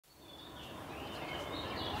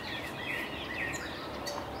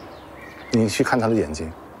你去看他的眼睛，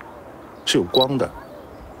是有光的。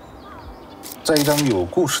在一张有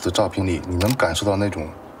故事的照片里，你能感受到那种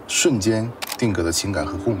瞬间定格的情感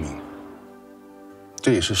和共鸣。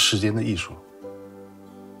这也是时间的艺术。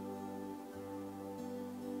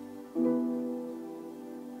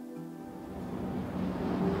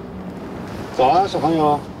早啊，小朋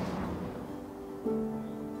友。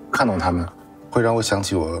看到他们，会让我想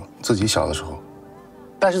起我自己小的时候。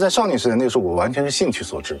但是在少年时代，那个时候我完全是兴趣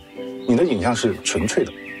所致，你的影像是纯粹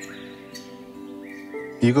的。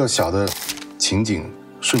一个小的情景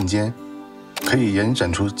瞬间，可以延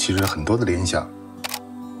展出其实很多的联想。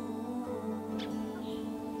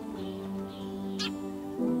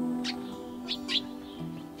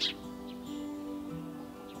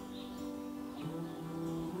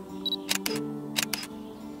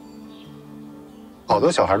好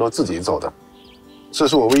多小孩都自己走的，这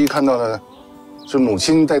是我唯一看到的，是母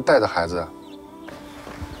亲在带着孩子。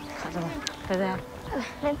拜拜，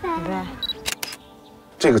拜拜。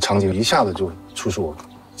这个场景一下子就促使我，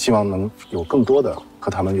希望能有更多的和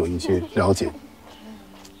他们有一些了解。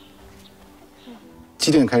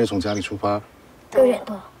几点开始从家里出发6点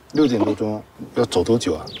多。6点多钟，要走多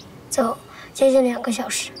久啊？走接近2个小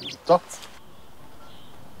时。走。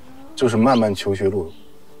就是漫漫求学路。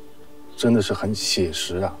真的是很写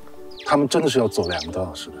实啊！他们真的是要走2个多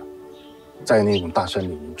小时的，在那种大山里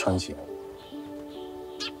面穿行。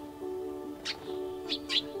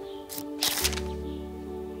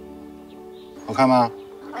好看吗？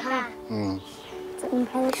好看。嗯。怎么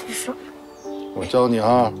拍的师傅？我教你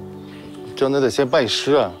啊，教你得先拜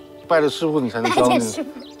师啊，拜了师傅你才能教你。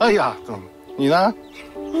哎呀，你呢？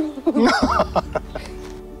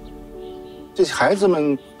这些孩子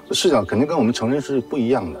们的视角肯定跟我们成人是不一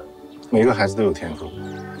样的。每个孩子都有天赋。耶，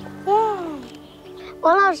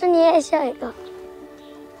王老师，你也笑一个。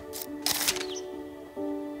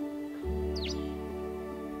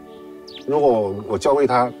如果我教会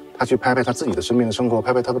他去拍拍他自己的身边的生活，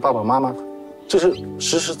拍拍他的爸爸妈妈，这是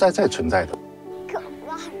实实在在存在的。狗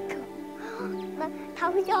啊狗，那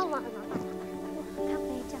他会叫吗？他不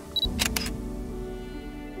会叫。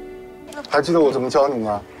还记得我怎么教你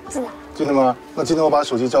吗？记得。记得吗？那今天我把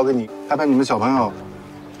手机交给你，拍拍你们小朋友。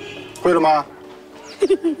会了吗？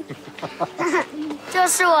这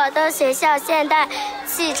是我的学校，现代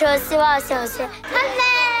汽车希望小学。Hello，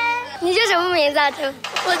 你叫什么名字啊？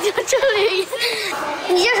我叫周雨。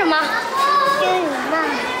你叫什么？周雨娜。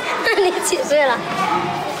那你几岁了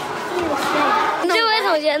？6岁。你这位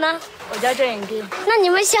同学呢？我叫郑颖丽。那你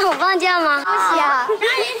们想放假吗？不想。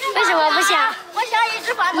为什么不想？我想一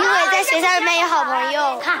直把。你会在学校里面有好朋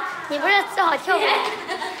友。看，你不是最好跳舞？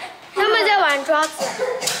他们在玩抓子。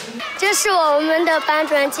这是我们的班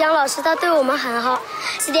主任姜老师，他对我们很好。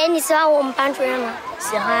喜蝶，你喜欢我们班主任吗？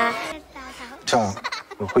喜欢。像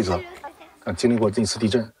惠泽，经历过这次地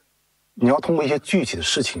震，你要通过一些具体的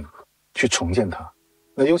事情去重建它。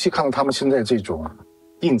那尤其看到他们现在这种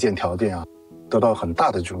硬件条件啊，得到很大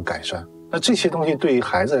的这种改善。那这些东西对于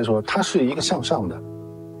孩子来说，它是一个向上的。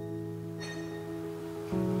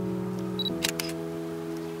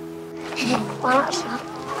王老师。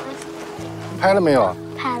拍了没有？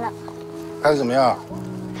拍了。拍的怎么样？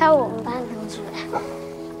拍我们班同学。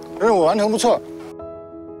任务完成不错。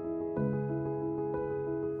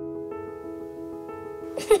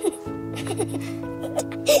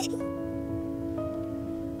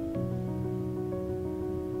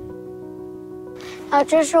啊，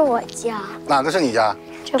这是我家。哪个是你家？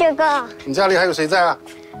这个。你家里还有谁在啊？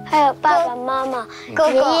还有爸爸妈妈、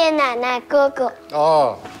爷爷奶奶、哥哥。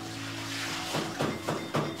哦。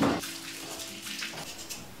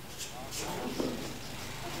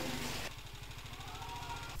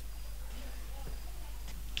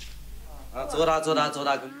走哒走哒走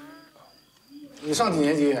哒。你上几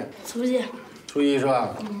年级？初一。初一是吧？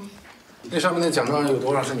嗯。那上面的奖状有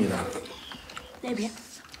多少是你的？那边。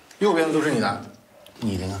右边的都是你的。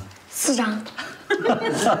你的呢？4张。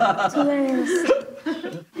左边的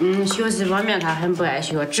4。学习方面他很不爱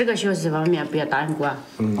学，这个学习方面不要大人管。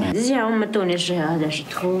以前我们读的时候那是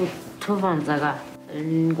土房子个。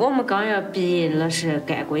我们刚要毕业了是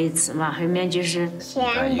改过一次嘛，后面就是现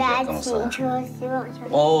代汽车希望小学。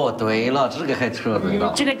哦，对了，这个还说对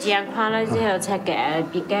了。这个建款了之后才改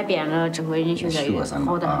变了之后，人学校也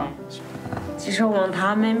好得很。其实望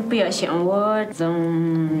他们不要像我这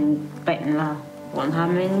种笨了，望他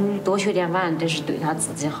们多学点完，这是对他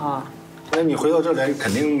自己好。那你回到这来，肯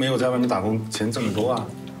定没有在外面打工钱挣得多啊。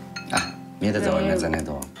哎，没得在外面挣得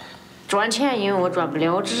多。赚钱因为我赚不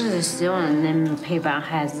了，我只是希望能陪伴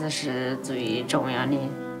孩子是最重要的。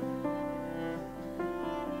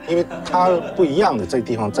因为它不一样的这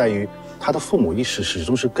地方在于，他的父母意识始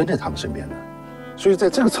终是跟在他们身边的，所以在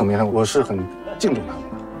这个层面上，我是很敬重他们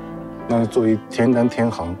的。那作为天单天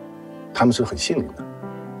行，他们是很幸运的。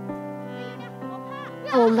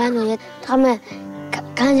我们班同学他们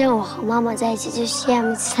看见我和妈妈在一起就羡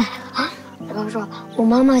慕起来了，然后说我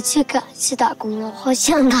妈妈去打工了，好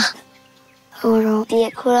想她。我说别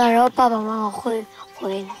哭了，然后爸爸妈妈会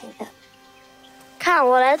回来的。看，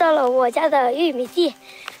我来到了我家的玉米地，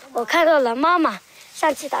我看到了妈妈，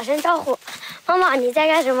上去打声招呼。妈妈，你在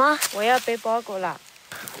干什么？我要背包裹了。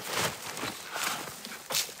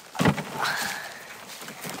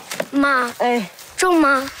妈，哎，重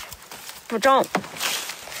吗？不重。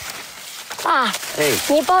爸，哎，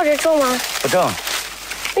你抱着重吗？不重。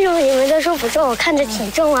为什么你们都说不重？我看着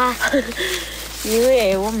挺重啊。因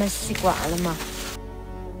为我们习惯了嘛。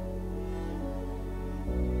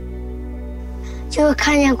就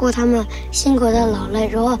看见过他们辛苦的劳累，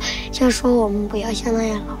然后就说我们不要像那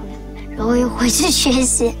样劳累，然后又回去学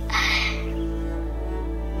习。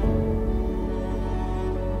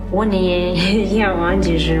我的愿望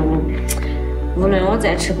就是无论我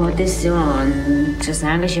再吃苦，都希望这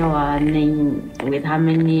3个小娃能为他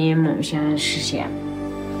们的梦想实现。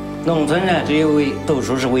农村人只有读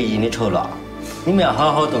书是唯一的酬劳，你们要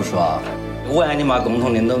好好读书，我爱你妈共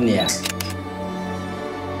同的努力。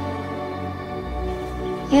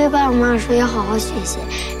因为爸爸妈妈说要好好学习，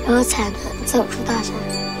然后才能走出大山。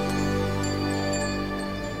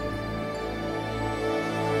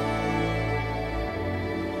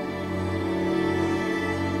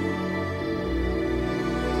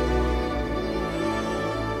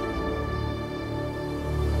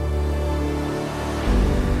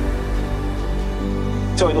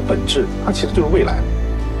教育的本质，它其实就是未来，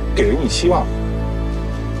给人以希望。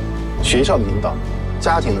学校的引导，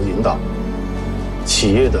家庭的引导，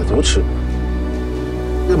企业的扶持，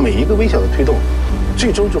这每一个微小的推动，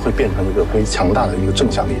最终就会变成一个可以强大的一个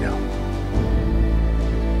正向力量。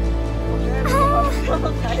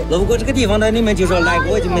路过这个地方的你们就说来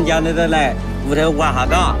过你们家那个来屋头玩下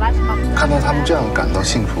嘎。看到他们这样感到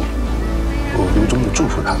幸福，我由衷的祝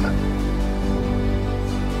福他们。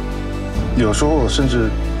有时候我甚至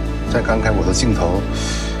在感慨我的镜头，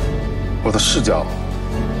我的视角，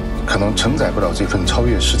可能承载不了这份超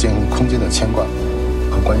越时间和空间的牵挂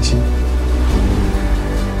和关心。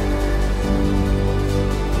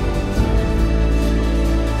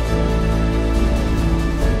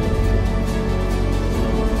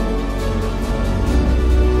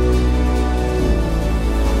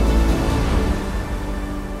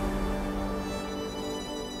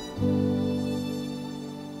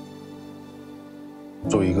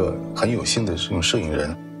作为一个很有心的这种摄影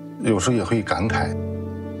人，有时候也会感慨，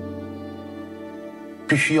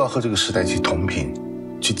必须要和这个时代去同频，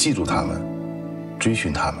去记住他们，追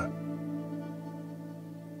寻他们。